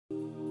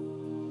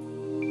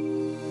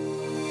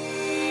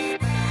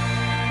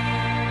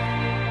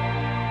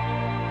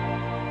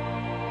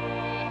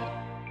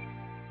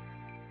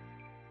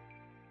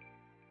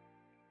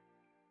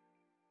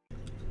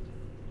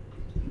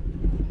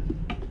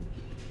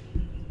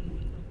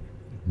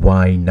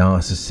Why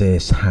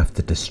narcissists have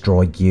to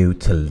destroy you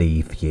to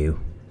leave you.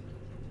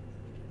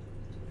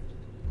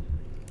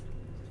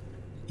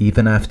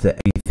 Even after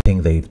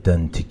everything they've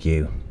done to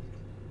you,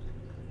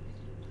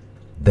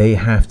 they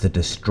have to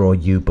destroy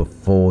you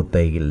before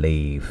they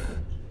leave.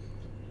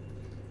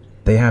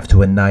 They have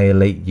to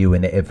annihilate you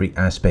in every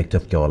aspect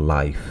of your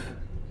life.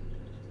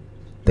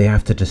 They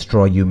have to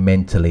destroy you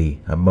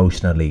mentally,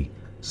 emotionally,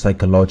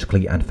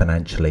 psychologically and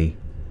financially.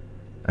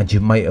 And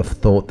you might have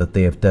thought that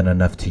they have done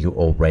enough to you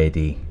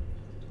already.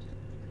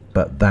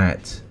 But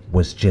that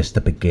was just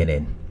the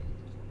beginning.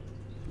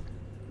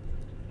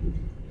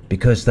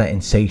 Because they're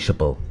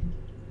insatiable.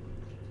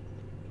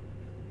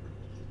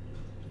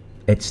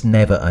 It's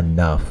never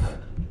enough.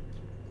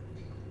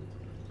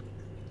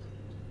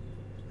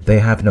 They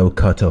have no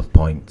cutoff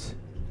point.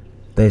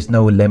 There's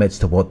no limits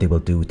to what they will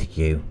do to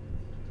you.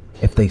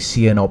 If they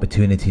see an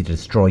opportunity to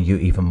destroy you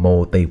even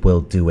more, they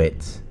will do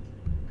it.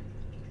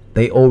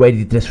 They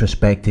already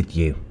disrespected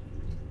you.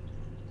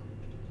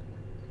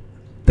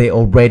 They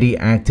already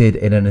acted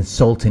in an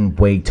insulting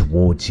way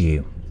towards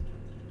you.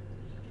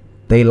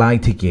 They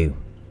lied to you.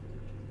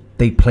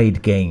 They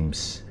played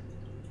games.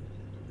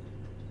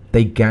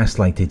 They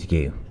gaslighted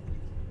you.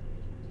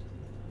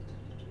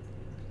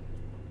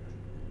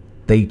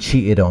 They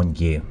cheated on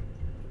you.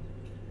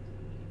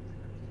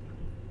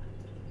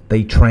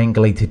 They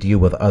triangulated you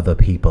with other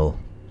people.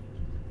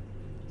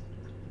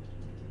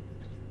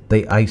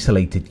 They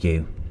isolated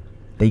you.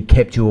 They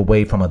kept you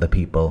away from other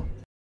people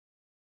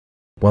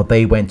while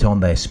they went on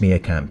their smear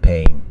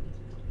campaign.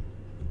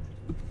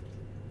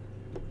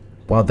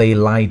 While they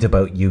lied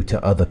about you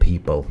to other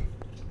people.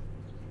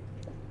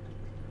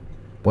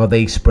 While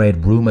they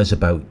spread rumors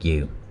about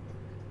you.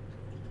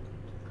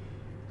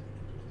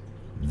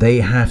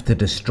 They have to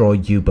destroy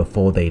you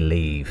before they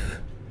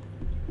leave.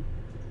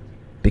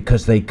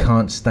 Because they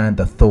can't stand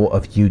the thought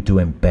of you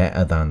doing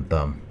better than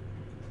them.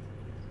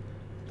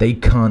 They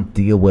can't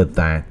deal with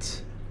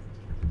that.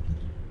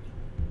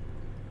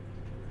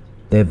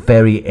 They're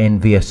very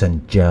envious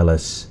and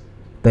jealous.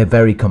 They're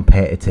very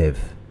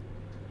competitive.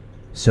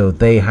 So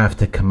they have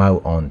to come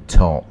out on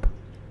top.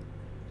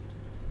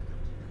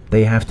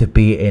 They have to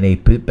be in a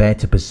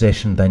better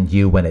position than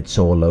you when it's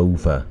all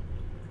over.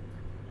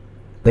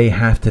 They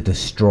have to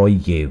destroy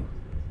you.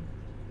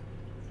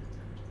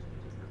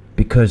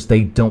 Because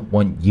they don't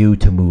want you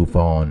to move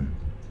on.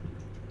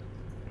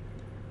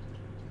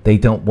 They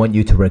don't want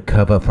you to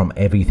recover from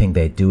everything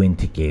they're doing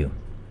to you.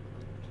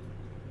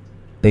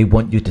 They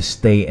want you to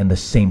stay in the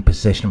same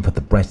position for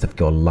the rest of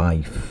your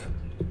life.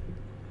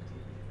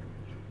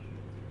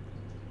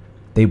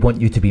 They want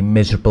you to be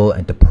miserable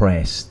and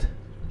depressed.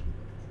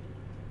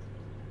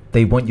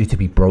 They want you to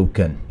be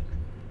broken.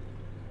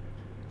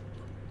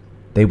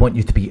 They want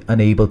you to be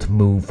unable to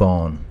move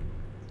on.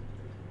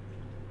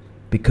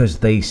 Because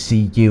they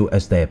see you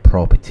as their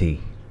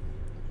property.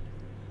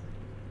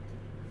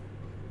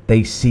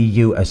 They see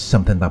you as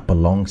something that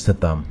belongs to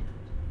them.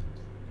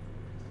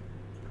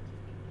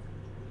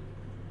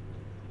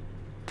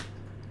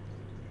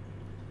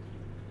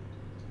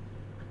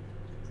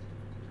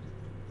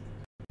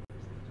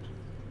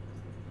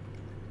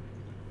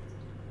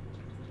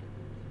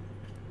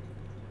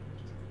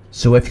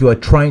 So if you are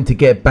trying to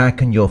get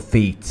back on your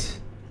feet,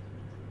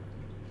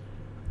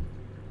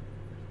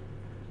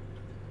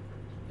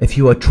 if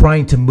you are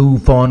trying to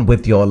move on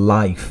with your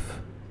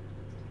life,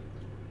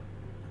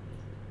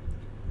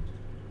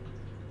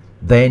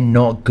 they're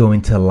not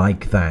going to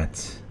like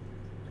that.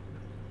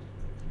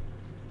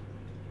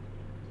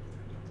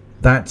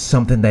 That's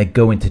something they're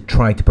going to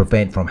try to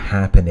prevent from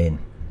happening.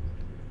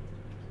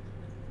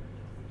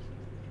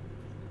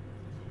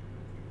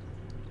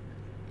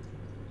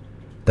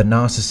 The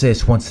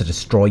narcissist wants to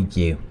destroy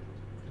you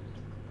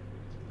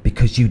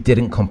because you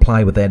didn't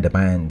comply with their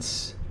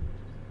demands.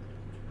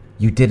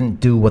 You didn't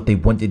do what they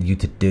wanted you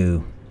to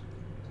do.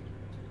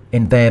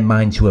 In their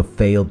minds, you have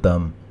failed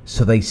them,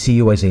 so they see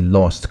you as a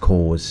lost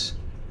cause.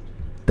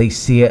 They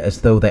see it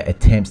as though their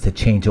attempts to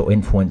change or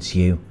influence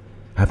you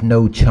have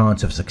no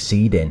chance of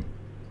succeeding,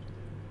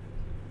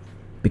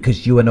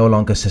 because you are no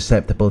longer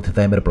susceptible to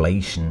their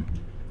manipulation.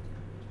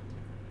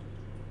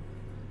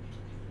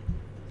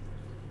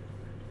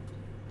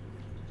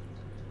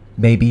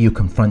 Maybe you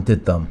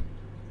confronted them.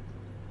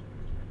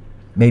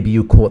 Maybe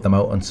you caught them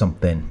out on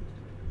something.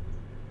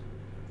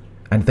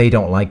 And they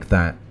don't like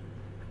that.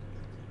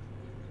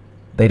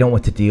 They don't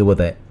want to deal with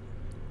it.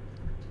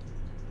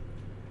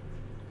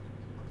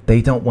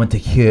 They don't want to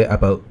hear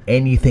about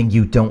anything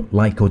you don't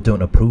like or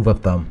don't approve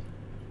of them.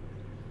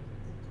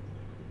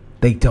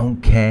 They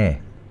don't care.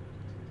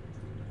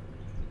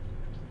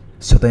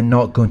 So they're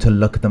not going to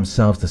look at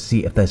themselves to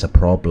see if there's a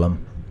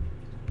problem.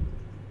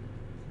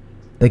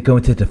 They're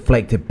going to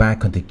deflect it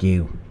back onto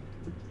you.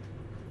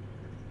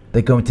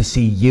 They're going to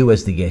see you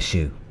as the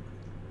issue.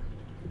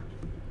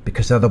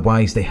 Because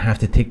otherwise they have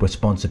to take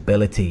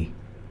responsibility.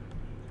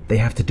 They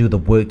have to do the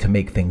work to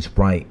make things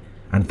right.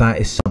 And that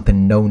is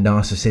something no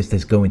narcissist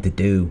is going to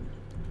do.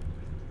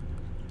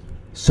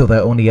 So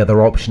their only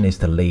other option is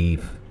to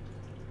leave.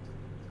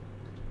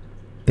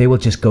 They will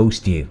just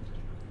ghost you.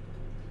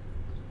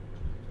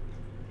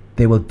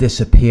 They will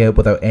disappear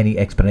without any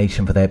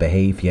explanation for their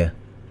behavior.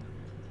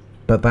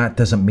 But that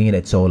doesn't mean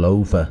it's all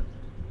over.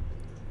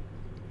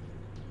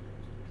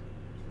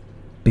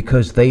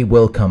 Because they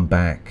will come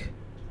back.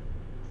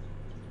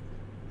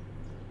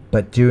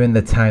 But during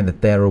the time that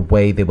they're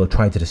away, they will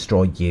try to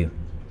destroy you.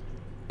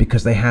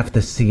 Because they have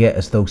to see it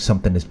as though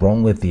something is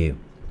wrong with you.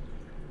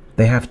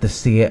 They have to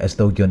see it as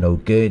though you're no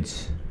good.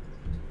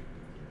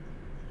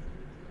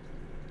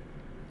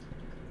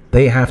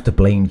 They have to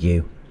blame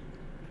you.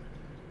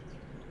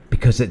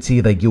 Because it's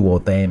either you or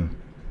them.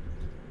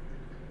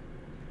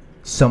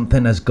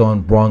 Something has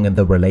gone wrong in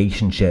the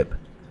relationship,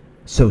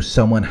 so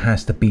someone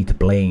has to be to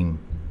blame.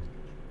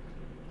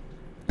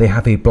 They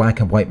have a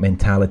black and white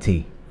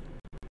mentality,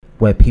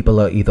 where people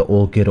are either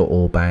all good or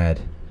all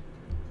bad,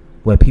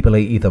 where people are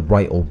either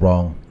right or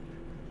wrong.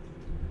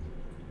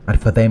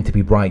 And for them to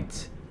be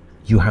right,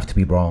 you have to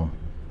be wrong.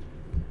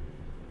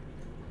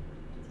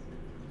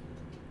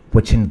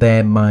 Which in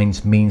their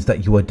minds means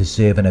that you are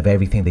deserving of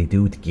everything they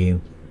do to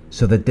you.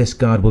 So the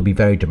discard will be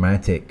very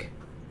dramatic.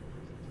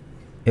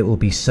 It will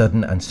be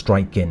sudden and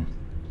striking.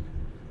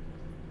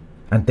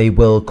 And they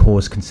will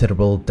cause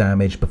considerable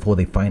damage before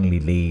they finally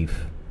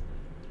leave.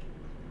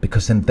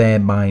 Because in their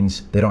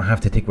minds, they don't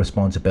have to take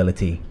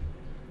responsibility.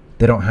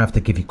 They don't have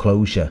to give you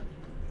closure.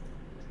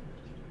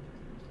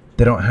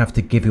 They don't have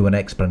to give you an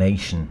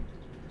explanation.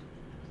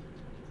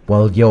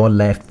 While you're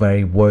left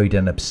very worried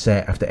and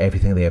upset after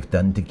everything they have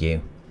done to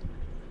you.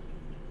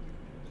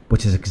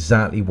 Which is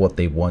exactly what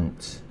they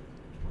want.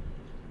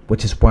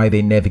 Which is why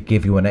they never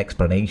give you an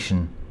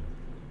explanation.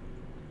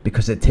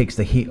 Because it takes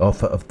the heat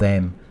off of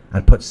them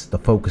and puts the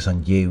focus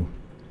on you.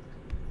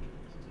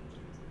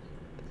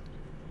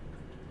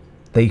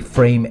 They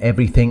frame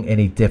everything in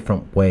a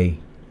different way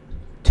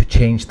to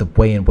change the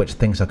way in which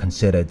things are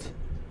considered,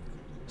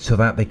 so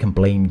that they can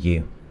blame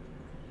you,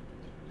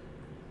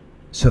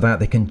 so that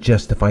they can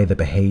justify the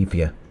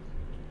behavior.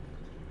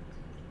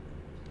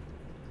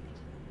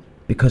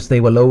 Because they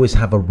will always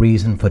have a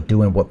reason for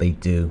doing what they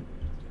do.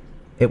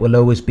 It will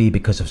always be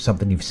because of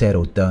something you've said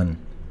or done.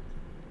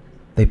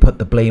 They put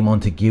the blame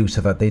onto you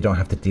so that they don't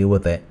have to deal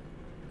with it.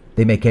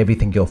 They make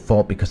everything your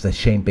fault because they're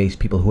shame-based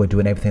people who are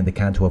doing everything they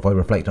can to avoid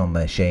reflecting on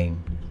their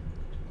shame.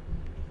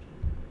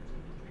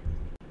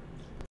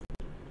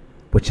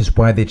 Which is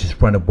why they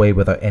just run away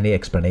without any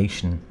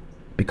explanation,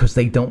 because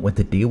they don't want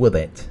to deal with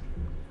it.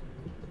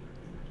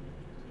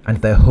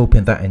 And they're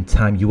hoping that in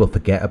time you will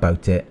forget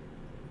about it.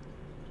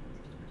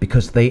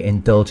 Because they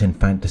indulge in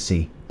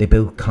fantasy, they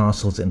build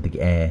castles in the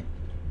air.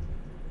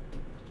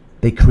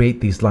 They create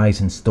these lies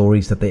and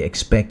stories that they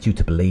expect you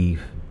to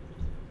believe.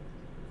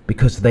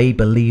 Because they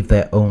believe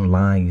their own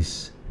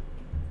lies.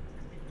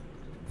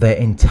 Their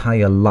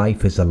entire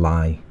life is a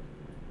lie.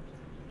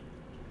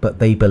 But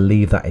they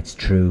believe that it's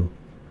true.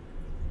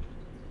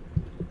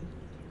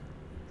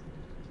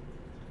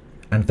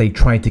 And they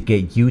try to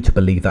get you to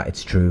believe that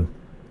it's true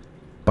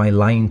by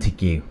lying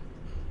to you.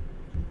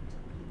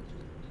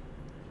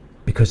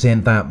 Because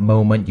in that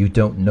moment you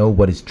don't know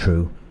what is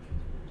true.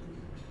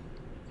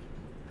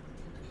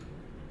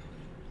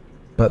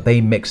 But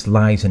they mix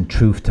lies and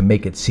truth to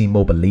make it seem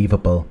more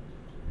believable.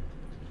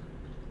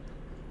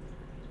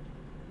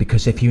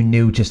 Because if you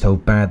knew just how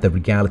bad the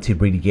reality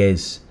really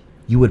is,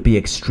 you would be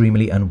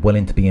extremely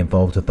unwilling to be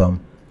involved with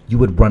them. You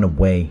would run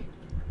away.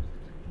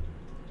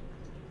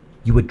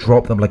 You would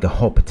drop them like a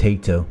hot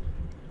potato.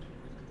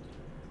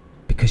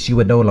 Because you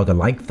would no longer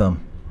like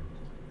them.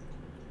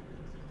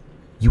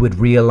 You would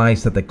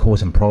realize that they're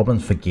causing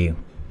problems for you.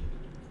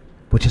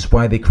 Which is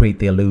why they create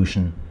the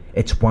illusion.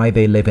 It's why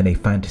they live in a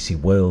fantasy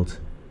world.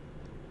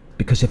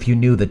 Because if you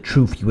knew the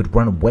truth, you would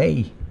run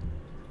away.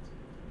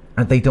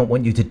 And they don't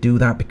want you to do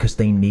that because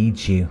they need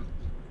you.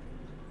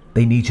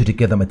 They need you to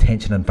give them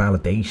attention and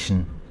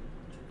validation.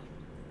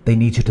 They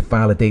need you to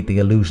validate the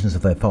illusions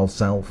of their false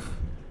self.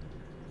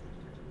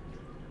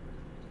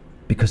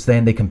 Because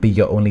then they can be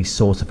your only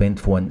source of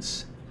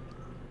influence.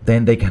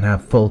 Then they can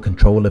have full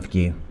control of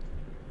you.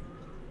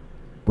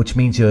 Which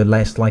means you're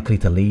less likely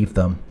to leave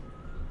them.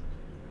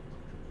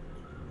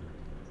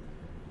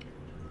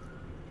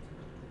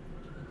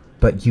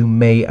 But you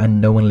may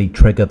unknowingly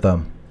trigger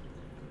them.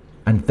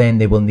 And then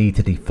they will need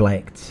to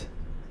deflect.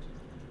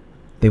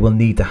 They will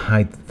need to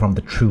hide from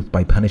the truth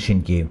by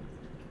punishing you.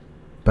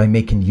 By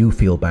making you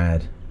feel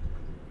bad.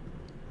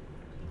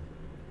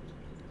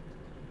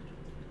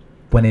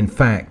 When in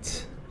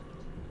fact,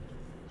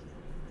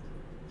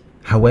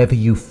 however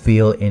you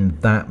feel in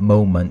that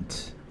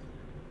moment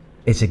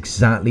is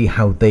exactly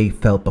how they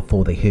felt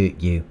before they hurt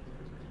you.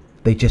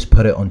 They just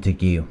put it onto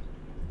you.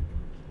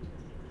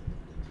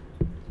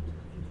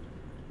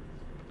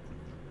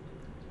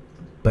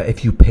 But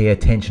if you pay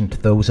attention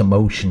to those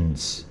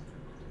emotions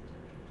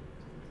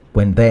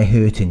when they're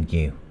hurting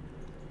you,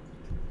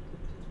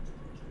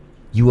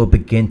 you will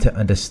begin to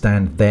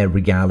understand their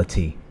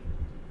reality.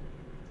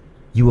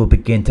 You will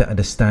begin to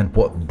understand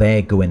what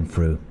they're going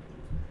through.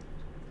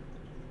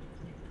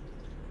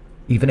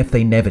 Even if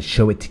they never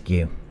show it to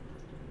you.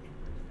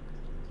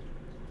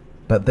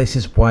 But this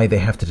is why they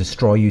have to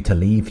destroy you to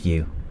leave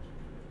you.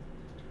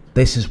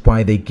 This is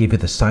why they give you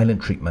the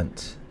silent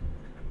treatment.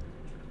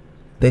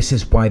 This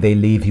is why they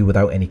leave you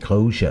without any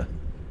closure.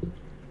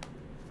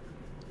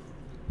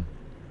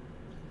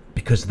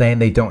 Because then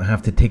they don't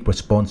have to take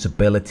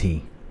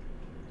responsibility.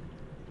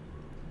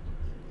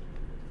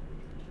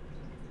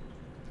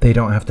 They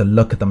don't have to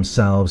look at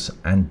themselves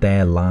and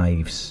their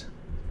lives.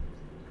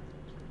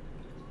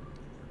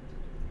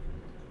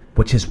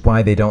 Which is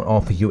why they don't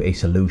offer you a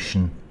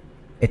solution.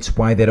 It's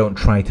why they don't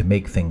try to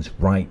make things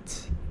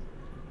right.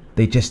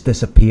 They just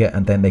disappear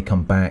and then they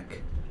come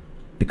back.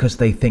 Because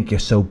they think you're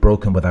so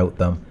broken without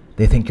them.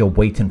 They think you're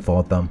waiting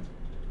for them.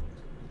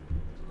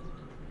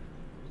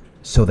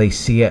 So they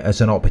see it as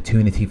an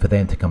opportunity for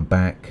them to come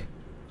back.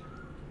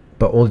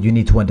 But all you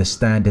need to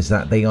understand is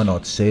that they are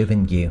not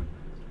serving you.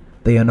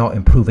 They are not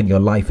improving your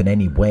life in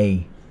any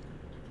way.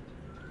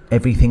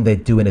 Everything they're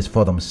doing is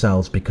for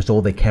themselves because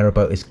all they care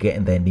about is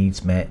getting their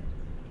needs met.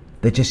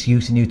 They're just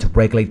using you to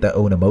regulate their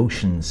own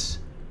emotions.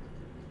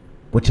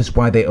 Which is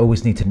why they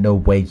always need to know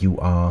where you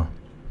are.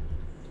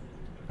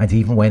 And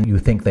even when you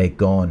think they're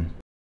gone,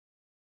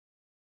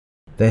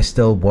 they're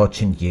still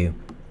watching you.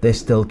 They're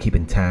still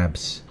keeping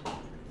tabs.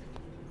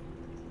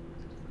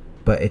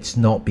 But it's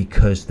not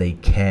because they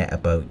care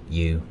about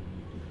you.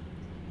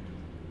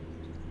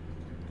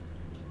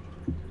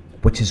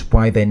 Which is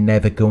why they're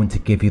never going to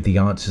give you the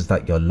answers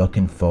that you're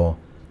looking for.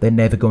 They're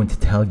never going to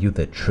tell you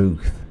the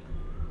truth.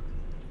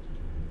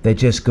 They're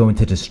just going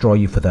to destroy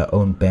you for their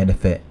own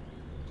benefit.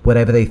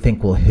 Whatever they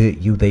think will hurt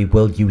you, they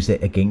will use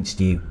it against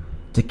you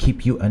to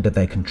keep you under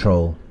their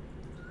control.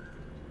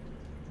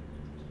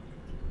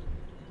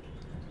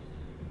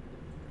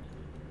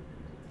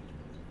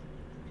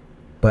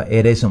 But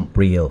it isn't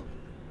real.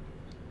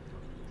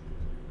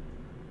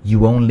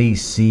 You only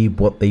see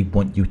what they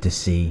want you to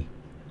see.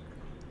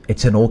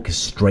 It's an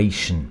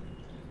orchestration.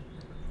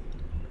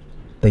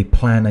 They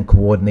plan and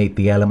coordinate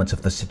the elements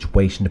of the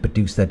situation to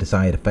produce their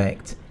desired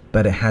effect,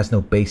 but it has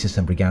no basis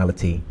in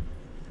reality.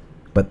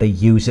 But they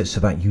use it so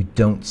that you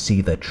don't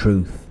see the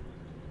truth.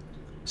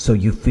 So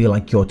you feel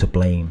like you're to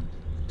blame.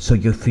 So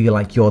you feel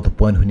like you're the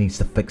one who needs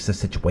to fix the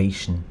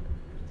situation.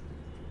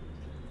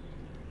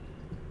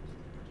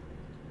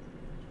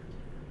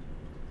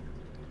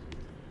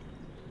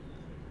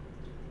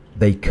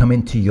 They come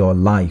into your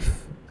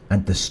life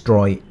and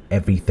destroy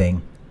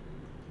everything.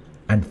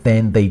 And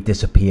then they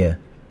disappear,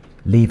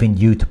 leaving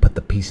you to put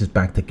the pieces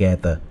back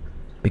together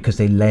because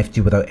they left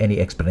you without any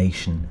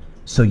explanation.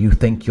 So you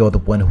think you're the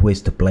one who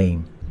is to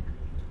blame.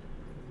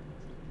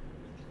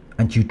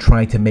 And you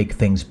try to make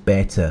things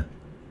better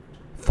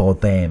for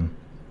them.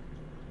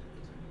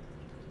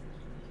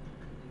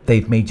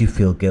 They've made you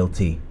feel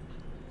guilty.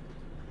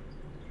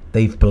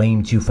 They've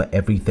blamed you for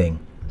everything.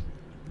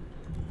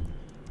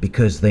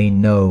 Because they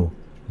know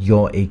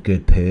you're a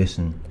good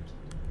person.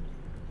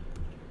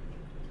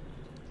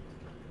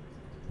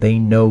 They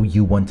know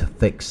you want to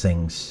fix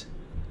things.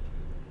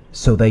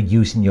 So they're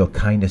using your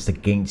kindness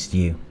against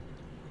you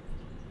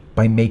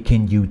by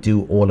making you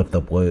do all of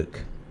the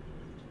work.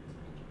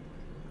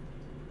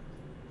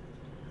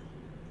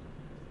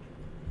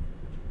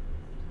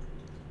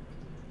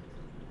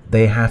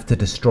 They have to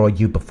destroy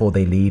you before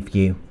they leave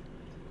you.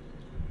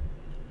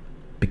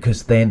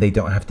 Because then they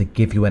don't have to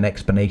give you an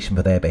explanation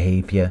for their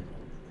behavior,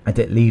 and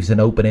it leaves an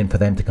opening for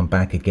them to come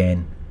back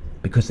again,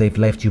 because they've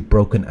left you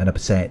broken and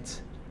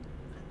upset.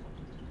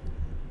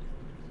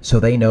 So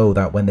they know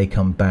that when they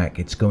come back,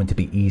 it's going to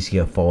be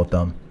easier for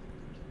them.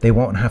 They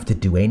won't have to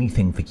do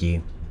anything for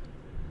you.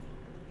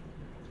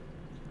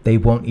 They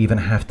won't even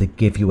have to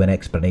give you an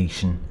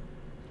explanation.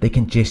 They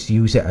can just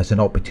use it as an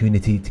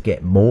opportunity to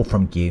get more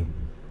from you,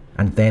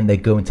 and then they're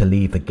going to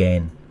leave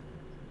again.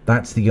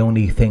 That's the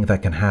only thing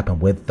that can happen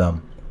with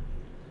them.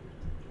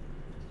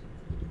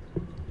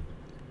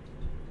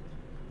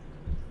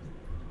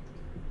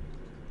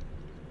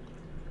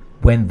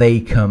 When they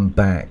come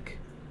back,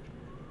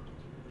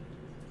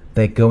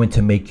 they're going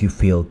to make you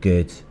feel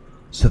good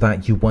so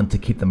that you want to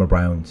keep them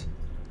around.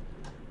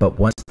 But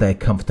once they're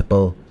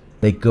comfortable,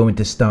 they're going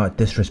to start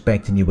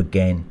disrespecting you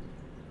again.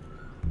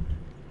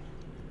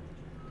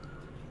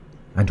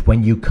 And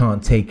when you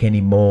can't take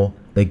any more,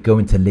 they're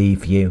going to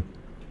leave you.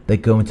 They're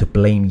going to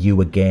blame you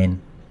again.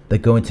 They're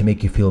going to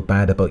make you feel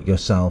bad about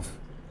yourself.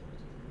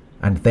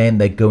 And then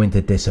they're going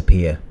to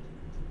disappear.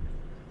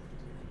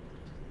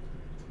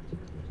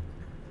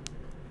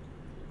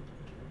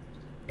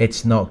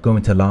 It's not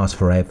going to last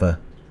forever.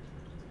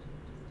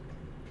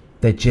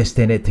 They're just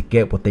in it to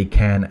get what they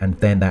can, and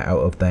then they're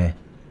out of there.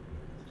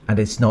 And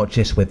it's not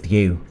just with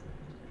you.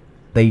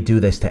 They do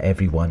this to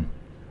everyone.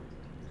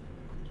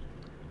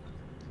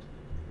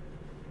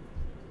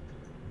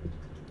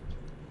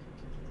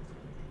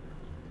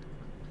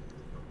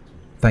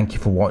 Thank you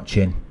for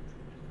watching.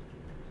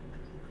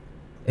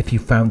 If you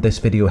found this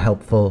video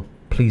helpful,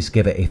 please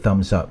give it a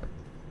thumbs up.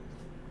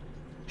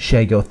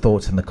 Share your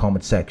thoughts in the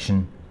comment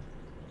section.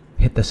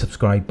 Hit the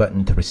subscribe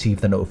button to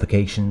receive the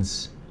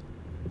notifications.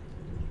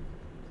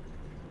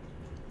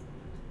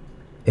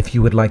 If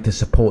you would like to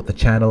support the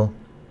channel,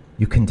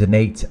 you can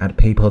donate at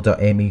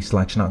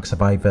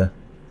paypal.me/narcsurvivor.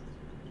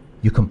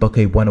 You can book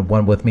a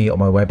one-on-one with me on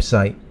my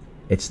website.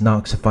 It's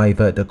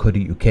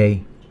narcsurvivor.co.uk.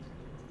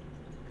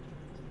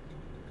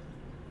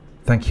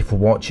 Thank you for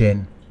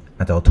watching,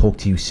 and I'll talk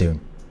to you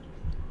soon.